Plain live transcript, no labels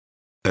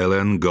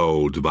Ellen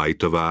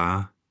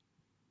Goldwhiteová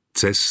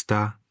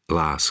Cesta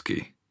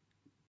lásky.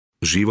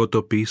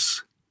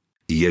 Životopis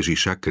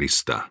Ježiša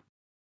Krista.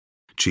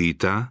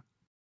 Číta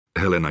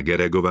Helena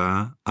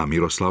Geregová a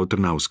Miroslav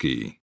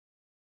Trnavský.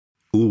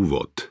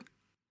 Úvod.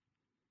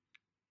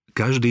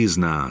 Každý z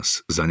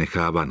nás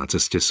zanecháva na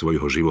ceste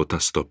svojho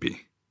života stopy.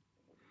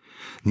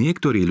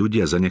 Niektorí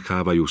ľudia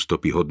zanechávajú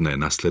stopy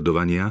hodné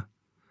nasledovania,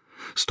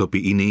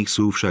 stopy iných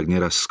sú však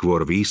neraz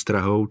skôr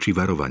výstrahou či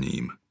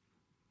varovaním.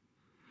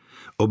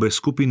 Obe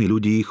skupiny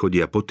ľudí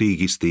chodia po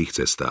tých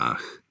istých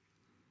cestách.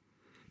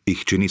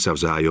 Ich činy sa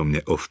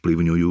vzájomne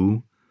ovplyvňujú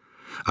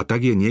a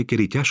tak je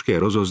niekedy ťažké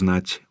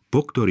rozoznať,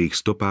 po ktorých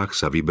stopách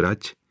sa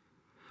vybrať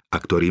a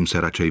ktorým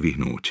sa radšej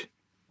vyhnúť.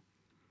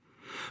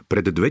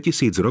 Pred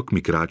 2000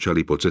 rokmi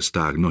kráčali po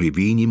cestách mnohí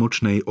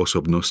výnimočnej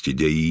osobnosti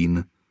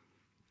dejín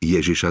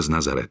Ježiša z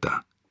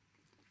Nazareta.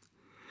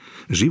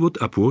 Život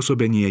a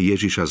pôsobenie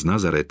Ježiša z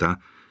Nazareta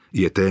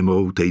je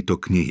témou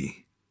tejto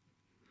knihy.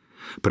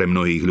 Pre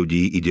mnohých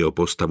ľudí ide o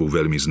postavu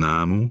veľmi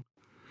známu,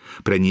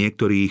 pre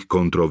niektorých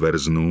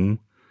kontroverznú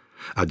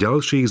a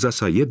ďalších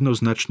zasa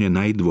jednoznačne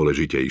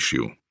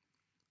najdôležitejšiu.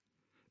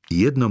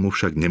 Jednomu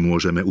však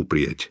nemôžeme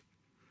uprieť,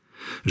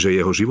 že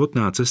jeho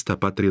životná cesta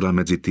patrila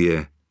medzi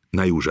tie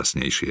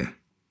najúžasnejšie.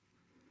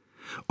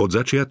 Od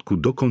začiatku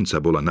do konca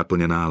bola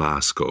naplnená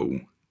láskou.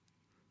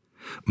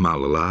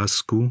 Mal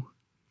lásku,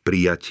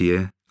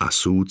 prijatie a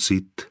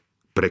súcit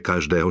pre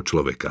každého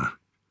človeka.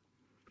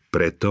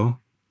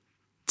 Preto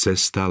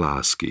Cesta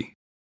lásky.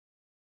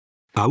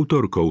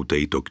 Autorkou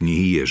tejto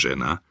knihy je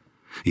žena,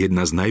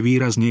 jedna z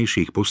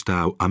najvýraznejších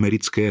postáv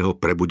amerického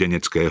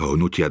prebudeneckého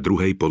hnutia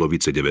druhej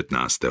polovice 19.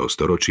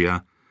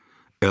 storočia,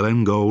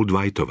 Ellen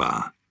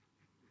Goldwhiteová.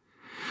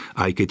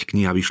 Aj keď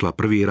kniha vyšla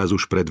prvý raz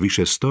už pred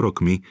vyše 100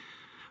 rokmi,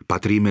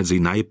 patrí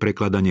medzi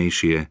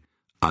najprekladanejšie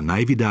a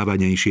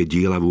najvydávanejšie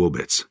diela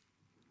vôbec.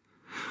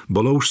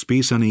 Bolo už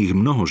spísaných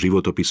mnoho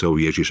životopisov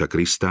Ježiša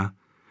Krista,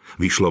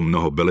 vyšlo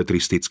mnoho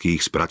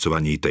beletristických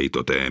spracovaní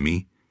tejto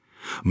témy,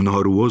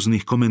 mnoho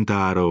rôznych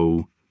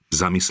komentárov,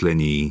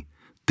 zamyslení,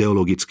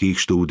 teologických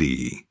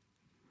štúdií.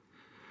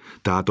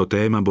 Táto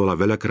téma bola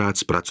veľakrát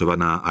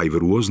spracovaná aj v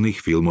rôznych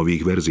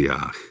filmových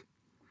verziách.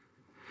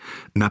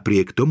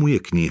 Napriek tomu je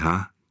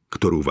kniha,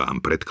 ktorú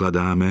vám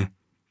predkladáme,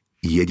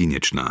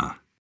 jedinečná.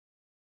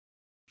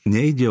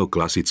 Nejde o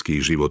klasický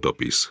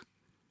životopis.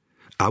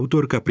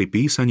 Autorka pri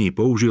písaní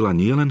použila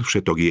nielen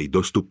všetok jej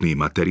dostupný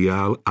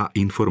materiál a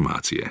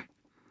informácie.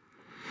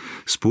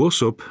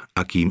 Spôsob,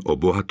 akým o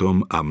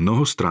bohatom a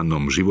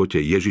mnohostrannom živote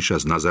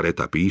Ježiša z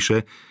Nazareta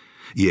píše,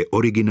 je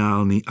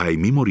originálny aj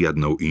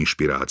mimoriadnou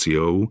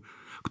inšpiráciou,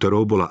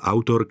 ktorou bola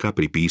autorka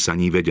pri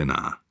písaní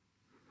vedená.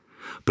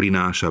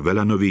 Prináša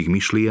veľa nových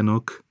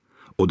myšlienok,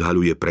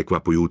 odhaľuje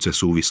prekvapujúce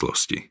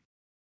súvislosti.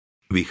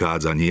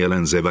 Vychádza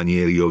nielen z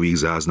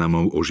evanjeliových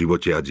záznamov o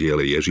živote a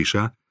diele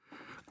Ježiša,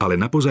 ale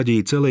na pozadí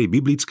celej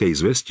biblickej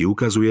zvesti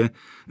ukazuje,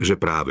 že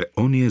práve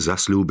on je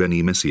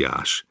zasľúbený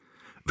Mesiáš.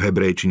 V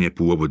hebrejčine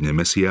pôvodne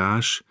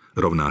Mesiáš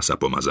rovná sa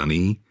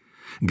pomazaný,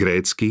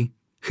 grécky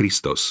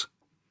Christos.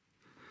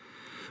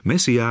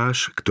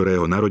 Mesiáš,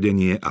 ktorého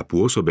narodenie a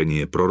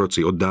pôsobenie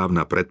proroci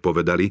oddávna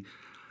predpovedali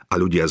a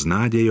ľudia s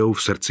nádejou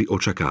v srdci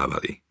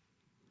očakávali.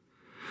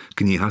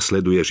 Kniha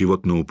sleduje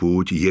životnú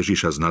púť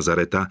Ježiša z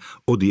Nazareta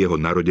od jeho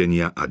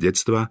narodenia a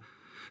detstva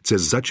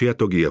cez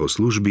začiatok jeho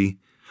služby,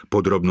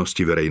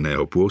 podrobnosti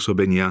verejného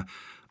pôsobenia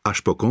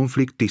až po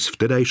konflikty s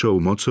vtedajšou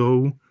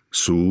mocou,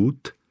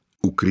 súd,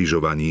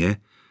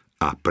 ukrižovanie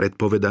a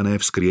predpovedané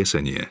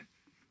vzkriesenie.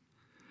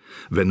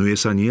 Venuje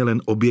sa nielen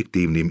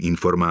objektívnym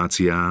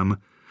informáciám,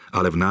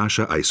 ale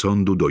vnáša aj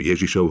sondu do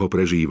Ježišovho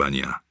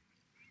prežívania.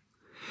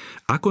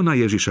 Ako na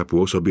Ježiša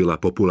pôsobila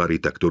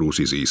popularita, ktorú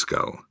si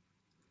získal?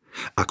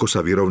 Ako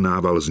sa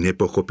vyrovnával s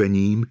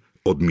nepochopením,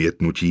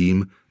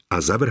 odmietnutím a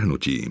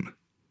zavrhnutím?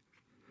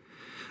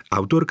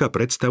 Autorka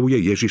predstavuje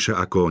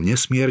Ježiša ako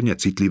nesmierne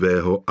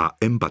citlivého a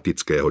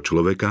empatického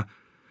človeka,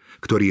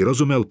 ktorý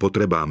rozumel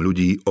potrebám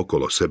ľudí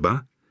okolo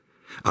seba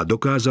a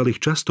dokázal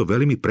ich často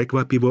veľmi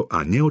prekvapivo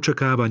a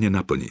neočakávane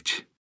naplniť.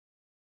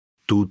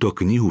 Túto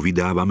knihu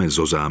vydávame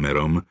so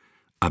zámerom,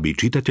 aby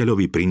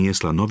čitateľovi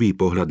priniesla nový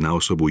pohľad na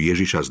osobu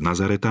Ježiša z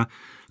Nazareta,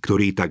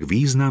 ktorý tak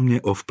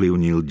významne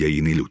ovplyvnil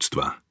dejiny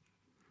ľudstva.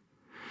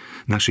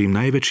 Naším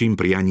najväčším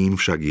prianím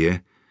však je,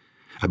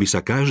 aby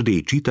sa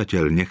každý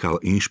čitateľ nechal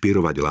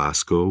inšpirovať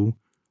láskou,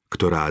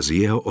 ktorá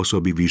z jeho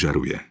osoby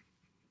vyžaruje.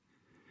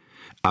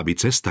 Aby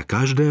cesta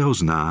každého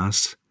z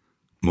nás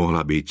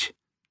mohla byť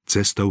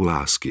cestou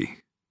lásky.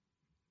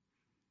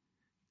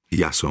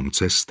 Ja som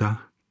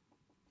cesta,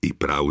 i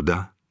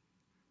pravda,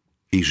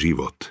 i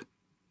život.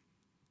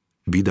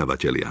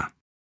 Vydavatelia.